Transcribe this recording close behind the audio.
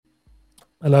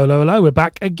Hello, hello, hello. We're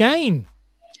back again.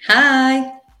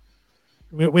 Hi.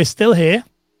 We're still here.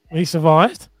 We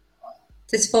survived.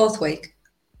 This fourth week.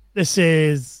 This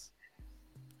is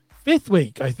fifth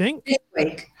week, I think. Fifth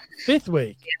week. Fifth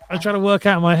week. I'm trying to work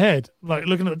out in my head, like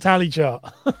looking at the tally chart.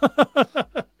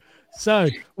 So,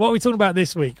 what are we talking about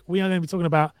this week? We are going to be talking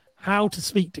about how to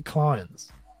speak to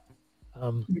clients.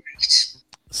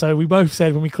 So we both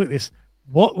said when we clicked this,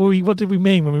 what did we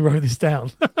mean when we wrote this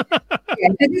down? Yeah,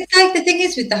 it's like the thing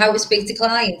is with the how to speak to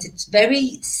clients, it's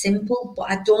very simple, but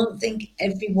I don't think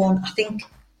everyone. I think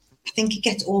it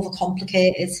gets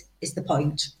overcomplicated. Is the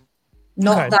point?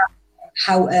 Not that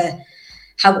how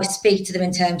to speak to them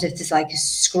in terms of there's like a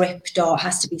script or it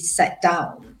has to be set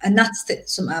down, and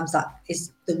sometimes that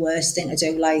is the worst thing to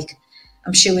do. Like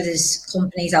I'm sure there's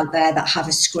companies out there that have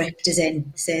a script, as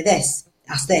in say this,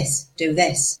 ask this, do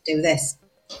this, do this.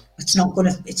 It's not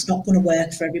gonna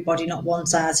work for everybody. Not one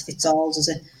size fits all, does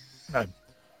it?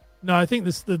 No. I think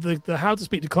this the how to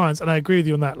speak to clients, and I agree with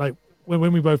you on that. Like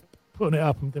when we both putting it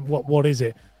up and think, what is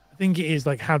it? I think it is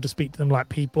like how to speak to them like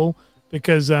people,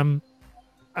 because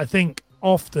I think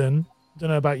often, I don't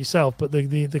know about yourself, but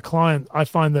the client, I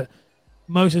find that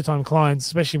most of the time clients,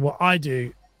 especially what I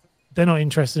do, they're not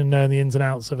interested in knowing the ins and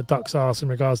outs of a duck's arse in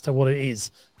regards to what it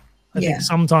is. I think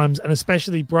sometimes, and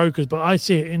especially brokers, but I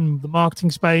see it in the marketing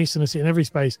space and I see it in every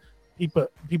space,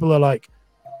 people are like,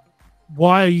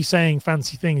 why are you saying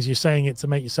fancy things? You're saying it to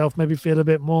make yourself maybe feel a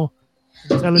bit more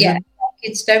intelligent. Yeah,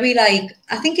 it's very like,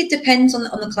 I think it depends on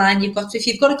the client you've got. So if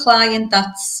you've got a client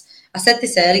that's, I said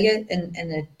this earlier in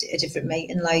a different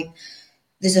meeting, like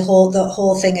there's the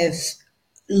whole thing of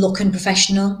looking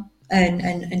professional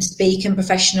and speaking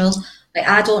professional. Like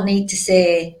I don't need to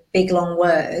say big long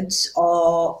words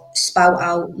or spout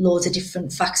out loads of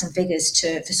different facts and figures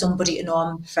for somebody to know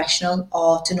I'm professional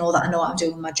or to know that I know what I'm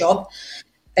doing my job.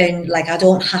 And like I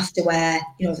don't have to wear,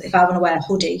 if I want to wear a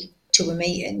hoodie to a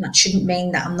meeting, that shouldn't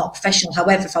mean that I'm not professional.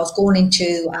 However, if I was going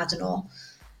into, I don't know,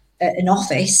 an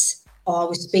office or I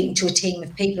was speaking to a team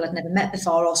of people I'd never met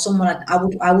before or someone,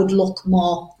 I would look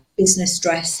more business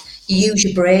dress. You use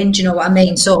your brain, do you know what I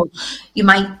mean? So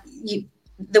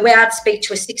the way I'd speak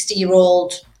to a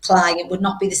 60-year-old client would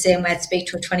not be the same way I'd speak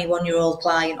to a 21-year-old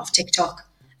client off TikTok.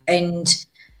 And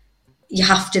you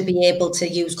have to be able to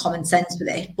use common sense with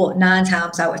it. But 9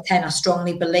 times out of 10, I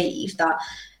strongly believe that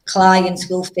clients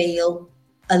will feel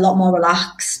a lot more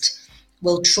relaxed,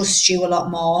 will trust you a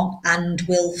lot more, and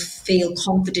will feel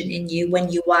confident in you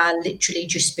when you are literally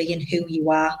just being who you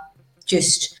are,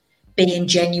 just being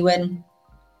genuine,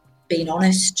 being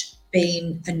honest,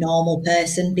 being a normal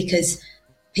person, because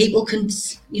people can,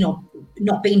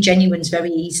 not being genuine is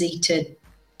very easy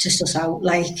to suss out.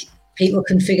 Like people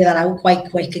can figure that out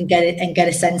quite quick and get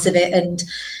a sense of it. And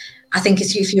I think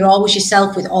if you're always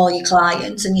yourself with all your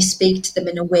clients and you speak to them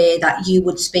in a way that you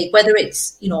would speak, whether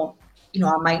it's,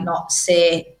 I might not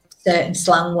say certain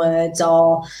slang words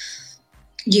or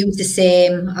use the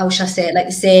same, how shall I say it, like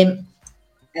the same,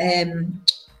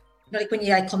 like when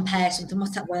you like compare something,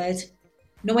 what's that word?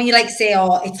 When you like say,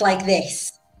 oh, it's like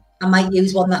this, I might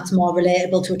use one that's more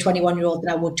relatable to a 21-year-old than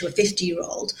I would to a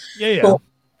 50-year-old. Yeah. But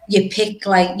you pick,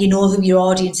 like, who your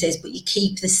audience is, but you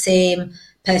keep the same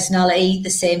personality,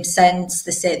 the same sense,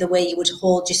 the way you would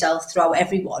hold yourself throughout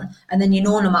everyone. And then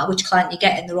no matter which client you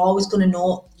get in, they're always going to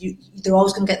know you. They're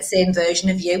always going to get the same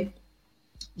version of you,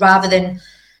 rather than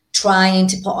trying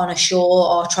to put on a show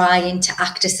or trying to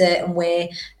act a certain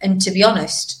way. And to be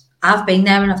honest, I've been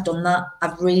there and I've done that.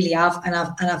 I really have, and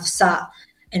I've sat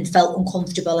and felt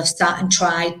uncomfortable. I've sat and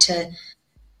tried to,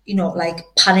 like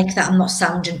panic that I'm not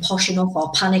sounding posh enough or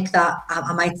panic that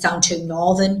I might sound too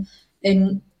northern.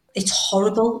 And it's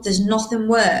horrible. There's nothing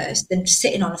worse than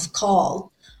sitting on a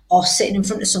call or sitting in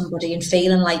front of somebody and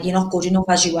feeling like you're not good enough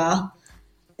as you are.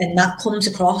 And that comes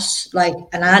across like,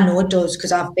 and I know it does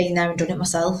because I've been there and done it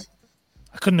myself.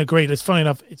 I couldn't agree. It's funny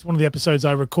enough. It's one of the episodes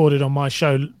I recorded on my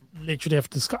show literally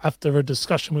after a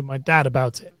discussion with my dad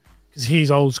about it, because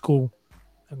he's old school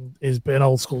and is an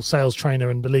old school sales trainer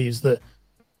and believes that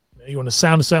you want to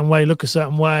sound a certain way, look a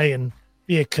certain way, and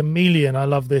be a chameleon. I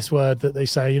love this word that they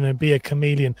say, be a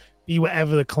chameleon, be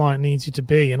whatever the client needs you to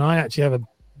be. And I actually have a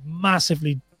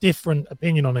massively different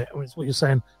opinion on it. It's what you're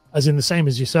saying, as in the same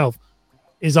as yourself,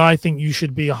 is I think you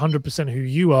should be 100% who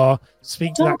you are,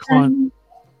 speak to that client.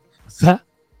 What's that?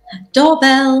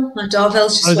 Doorbell. My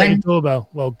doorbell's just went. Doorbell.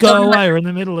 Well, go away. We're in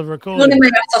the middle of recording. One of my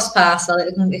Atos parcel.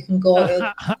 It can go.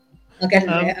 I'll get it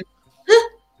later.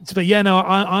 But yeah, no,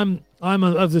 I'm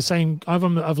of the same.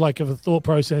 I'm of a thought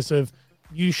process of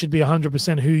you should be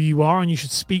 100% who you are, and you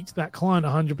should speak to that client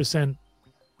 100%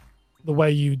 the way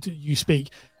you speak.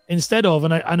 instead of,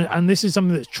 and this is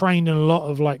something that's trained in a lot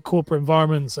of like corporate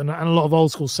environments and a lot of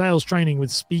old school sales training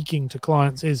with speaking to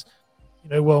clients is,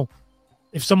 well,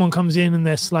 if someone comes in and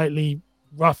they're slightly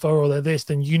rougher or they're this,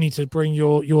 then you need to bring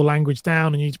your language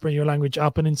down and you need to bring your language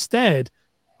up. And instead,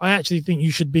 I actually think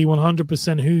you should be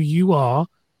 100% who you are,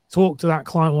 talk to that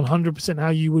client 100% how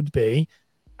you would be.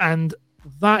 And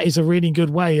that is a really good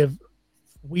way of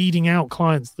weeding out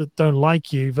clients that don't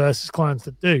like you versus clients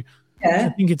that do.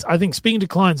 Yeah. I think speaking to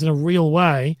clients in a real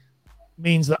way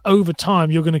means that over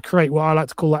time you're going to create what I like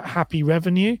to call that happy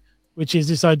revenue, which is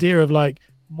this idea of like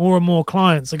more and more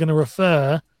clients are going to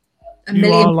refer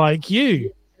who are like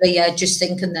you. Yeah, just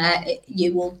thinking that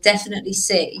you will definitely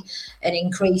see an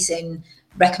increase in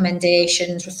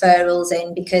recommendations, referrals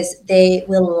in, because they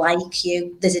will like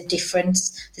you. There's a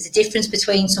difference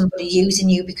between somebody using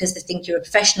you because they think you're a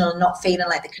professional and not feeling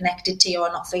like they're connected to you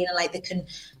or not feeling like they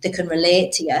can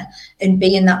relate to you, and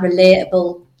being that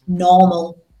relatable,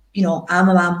 normal, I'm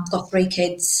a mum, got 3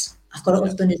 kids, I've got a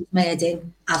husband who does my head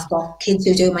in, I've got kids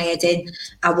who do my head in,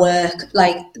 I work,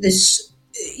 like there's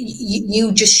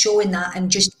you just showing that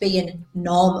and just being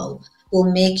normal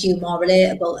will make you more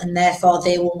relatable, and therefore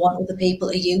they will want other people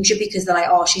to use you because they're like,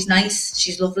 oh, she's nice,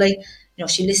 she's lovely,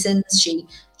 she listens, she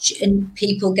and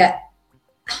people get,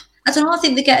 I don't know, I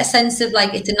think they get a sense of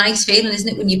like, it's a nice feeling, isn't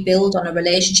it, when you build on a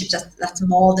relationship that's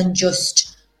more than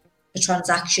just a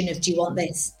transaction of, do you want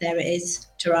this? There it is,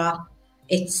 ta-ra.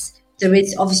 There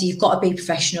is, obviously you've got to be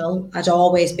professional. I'd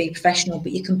always be professional,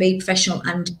 but you can be professional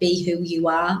and be who you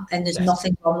are, and there's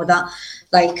nothing wrong with that.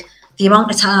 Like the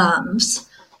amount of times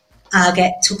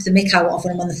I took the mick out of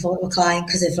when I'm on the phone with a client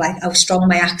because of like how strong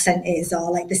my accent is,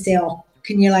 or like they say, oh,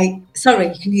 can you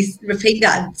repeat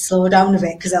that and slow down a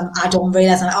bit, because I don't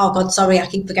realise, oh God, sorry, I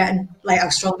keep forgetting like how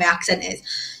strong my accent is.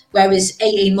 Whereas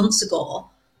 18 months ago,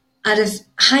 I'd have,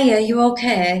 hiya, you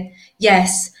okay?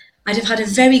 Yes. I'd have had a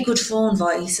very good phone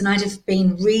voice, and I'd have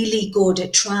been really good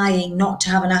at trying not to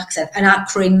have an accent. And I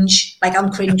cringe, like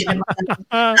I'm cringing at myself.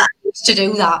 I used to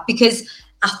do that because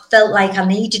I felt like I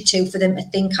needed to for them to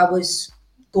think I was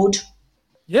good.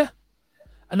 Yeah,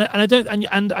 and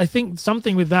I think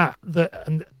something with that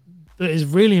is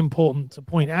really important to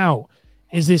point out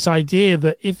is this idea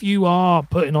that if you are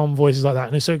putting on voices like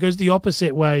that, and so it goes the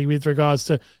opposite way with regards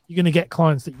to, you're going to get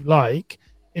clients that you like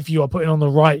if you are putting on the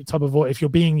right type of voice, if you're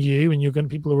being you and you're going to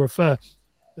people to refer.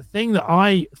 The thing that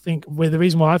I think, the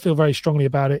reason why I feel very strongly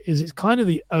about it, is it's kind of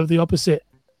the opposite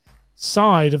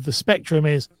side of the spectrum.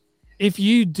 Is if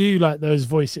you do like those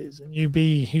voices and you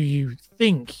be who you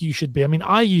think you should be. I mean,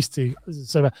 I used to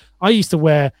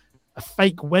wear a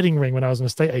fake wedding ring when I was an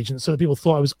estate agent so that people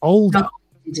thought I was older. No,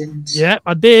 you didn't. Yeah,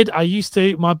 I did. I used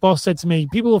to. My boss said to me,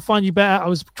 people will find you better. I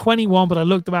was 21, but I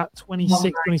looked about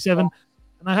 26, 27.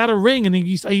 And I had a ring, and I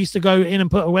used to go in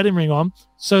and put a wedding ring on,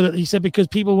 so that he said, because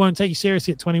people won't take you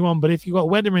seriously at 21, but if you've got a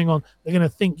wedding ring on, they're going to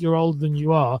think you're older than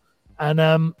you are. And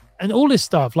all this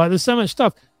stuff, like there's so much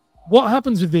stuff. What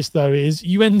happens with this though is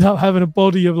you end up having a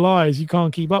body of lies you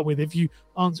can't keep up with if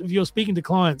you're speaking to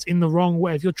clients in the wrong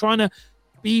way. If you're trying to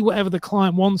be whatever the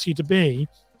client wants you to be,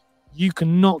 you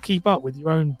cannot keep up with your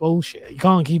own bullshit. You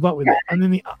can't keep up with it. And then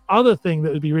the other thing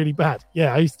that would be really bad,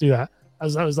 I used to do that.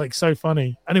 That was like so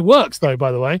funny. And it works though,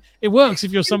 by the way. It works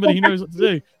if you're somebody who knows what to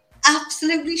do.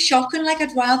 Absolutely shocking. Like,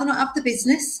 I'd rather not have the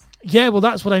business. Yeah, well,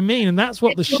 that's what I mean. And that's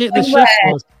what the shift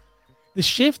was. The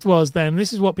shift was then,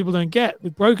 this is what people don't get.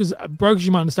 With brokers,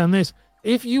 you might understand this.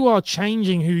 If you are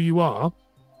changing who you are,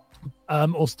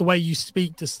 or the way you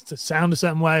speak to sound a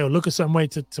certain way or look a certain way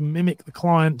to mimic the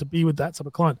client, to be with that type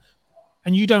of client,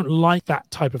 and you don't like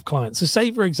that type of client. So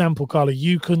say, for example, Karla,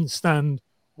 you couldn't stand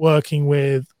working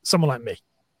with someone like me.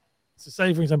 So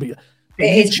say, for example, it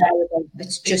is bearable.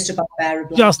 It's just about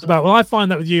bearable. Just about. Well, I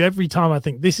find that with you every time. I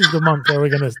think this is the month where we're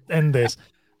going to end this,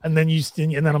 and then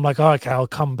and then I'm like, oh, okay, I'll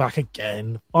come back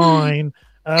again. Fine.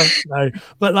 No,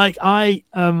 but like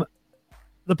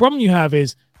the problem you have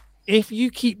is if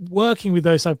you keep working with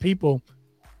those type of people,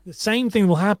 the same thing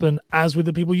will happen as with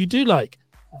the people you do like.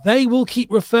 They will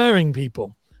keep referring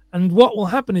people, and what will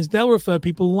happen is they'll refer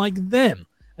people like them.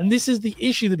 And this is the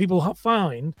issue that people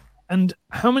find. And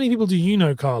how many people do you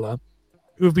know, Karla,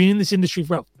 who have been in this industry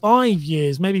for about 5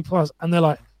 years, maybe plus, and they're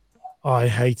like, oh, I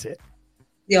hate it.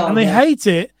 Yeah, and they hate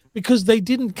it because they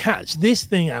didn't catch this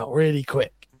thing out really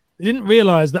quick. They didn't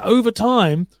realize that over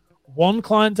time, 1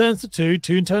 client turns to 2,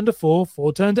 2 turn to 4,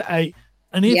 4 turn to 8.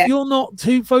 And if you're not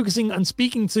too focusing and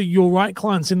speaking to your right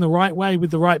clients in the right way with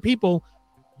the right people,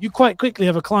 you quite quickly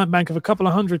have a client bank of a couple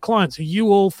of 100 clients who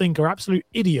you all think are absolute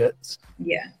idiots.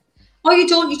 Yeah. Oh, you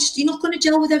don't. You're not going to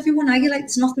gel with everyone, are you? Like,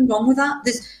 there's nothing wrong with that.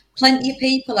 There's plenty of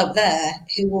people out there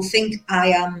who will think I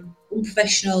am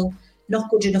unprofessional, not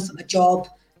good enough at my job.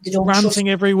 They don't ranting trust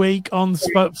every week on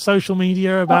social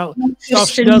media about stuff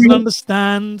trust she in doesn't me.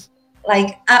 understand.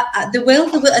 Like they will,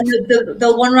 and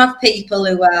they'll want to have people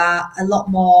who are a lot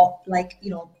more like, you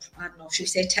know, I don't know, should we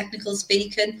say technical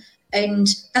speaking, and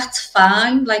that's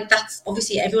fine. Like that's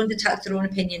obviously everyone's entitled to their own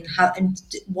opinion and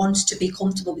wants to be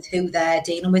comfortable with who they're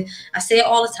dealing with. I say it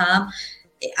all the time.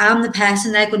 I'm the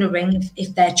person they're going to ring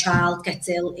if their child gets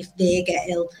ill, if they get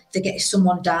ill, if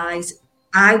someone dies.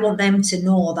 I want them to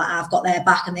know that I've got their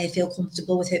back and they feel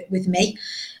comfortable with me.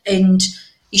 And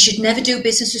you should never do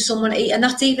business with someone, and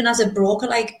that's even as a broker.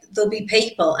 Like there'll be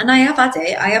people, and I have had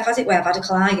it where I've had a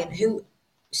client who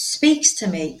speaks to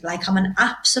me like I'm an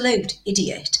absolute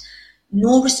idiot,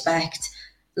 no respect,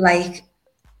 like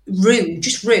rude,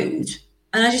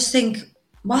 and I just think,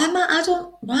 why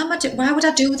would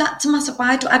I do that to myself?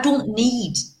 I don't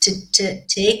need to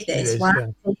take this. Why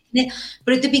am I taking it?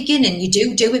 But at the beginning, you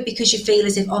do it because you feel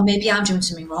as if, oh, maybe I'm doing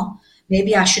something wrong.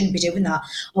 Maybe I shouldn't be doing that.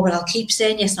 Oh, well, I'll keep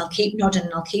saying yes, and I'll keep nodding,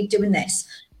 and I'll keep doing this.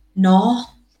 No,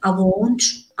 I won't.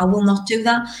 I will not do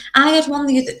that. I had one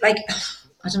the other, like,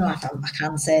 I don't know if I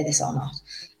can say this or not.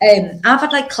 I've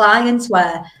had like clients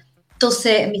where they'll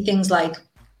say to me things like,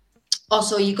 oh,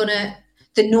 so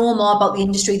they know more about the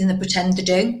industry than they pretend to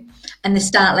do. And they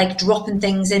start like dropping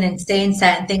things in and saying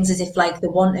certain things as if like they're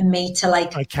wanting me to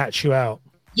like... I catch you out.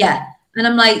 Yeah. And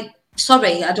I'm like,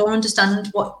 sorry, I don't understand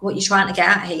what you're trying to get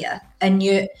at here. And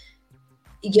you're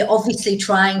obviously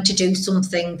trying to do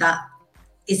something that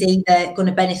is either going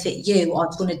to benefit you or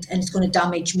it's going to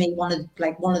damage me.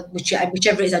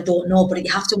 Whichever it is, I don't know. But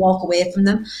you have to walk away from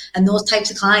them. And those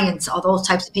types of clients or those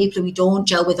types of people who you don't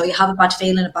gel with or you have a bad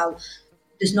feeling about,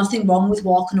 there's nothing wrong with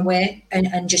walking away and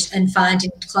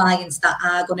finding clients that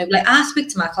are going to, like, I speak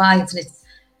to my clients and it's,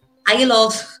 are you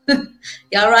love?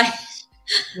 You all right?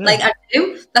 Yeah. Like I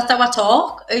do. That's how I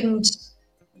talk, and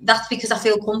that's because I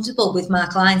feel comfortable with my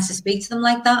clients to speak to them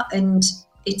like that. And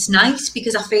it's nice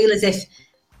because I feel as if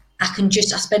I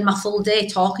spend my full day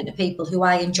talking to people who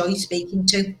I enjoy speaking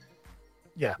to.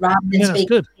 Yeah. Rather than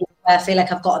speaking to people where I feel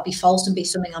like I've got to be false and be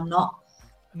something I'm not.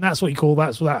 And that's what you call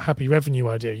that happy revenue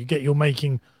idea. You're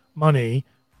making money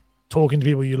talking to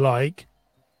people you like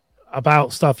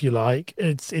about stuff you like.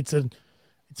 It's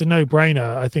a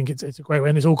no-brainer. I think it's a great way,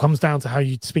 and it all comes down to how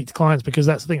you speak to clients, because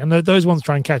that's the thing. And those ones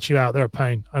try and catch you out. They're a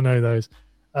pain. I know those.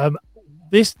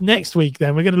 This next week,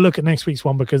 then we're going to look at next week's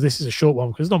one because this is a short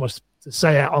one because there's not much to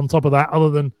say out on top of that other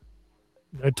than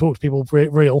talk to people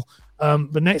real.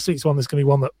 But next week's one is going to be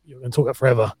one that you're going to talk about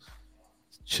forever.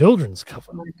 Children's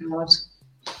cover. Oh my God.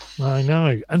 I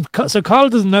know. And so Karla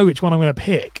doesn't know which one I'm going to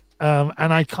pick.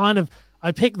 And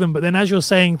I pick them, but then as you're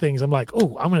saying things, I'm like,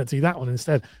 oh, I'm going to do that one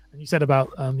instead. And you said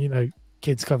about,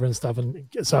 kids cover and stuff. And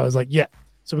so I was like, yeah.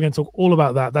 So we're going to talk all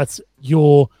about that. That's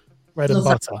your bread and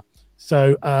butter.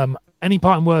 So any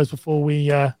parting words before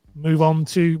we move on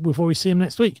before we see him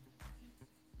next week?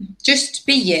 Just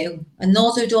be you. And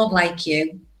those who don't like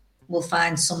you will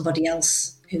find somebody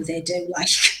else who they do like.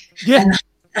 Yeah. And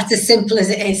that's as simple as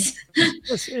it is.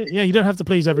 That's it. Yeah, you don't have to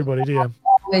please everybody, do you?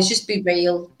 Always just be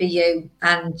real, be you,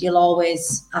 and you'll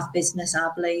always have business, I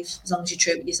believe, as long as you're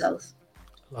true to yourself.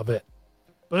 Love it.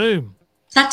 Boom.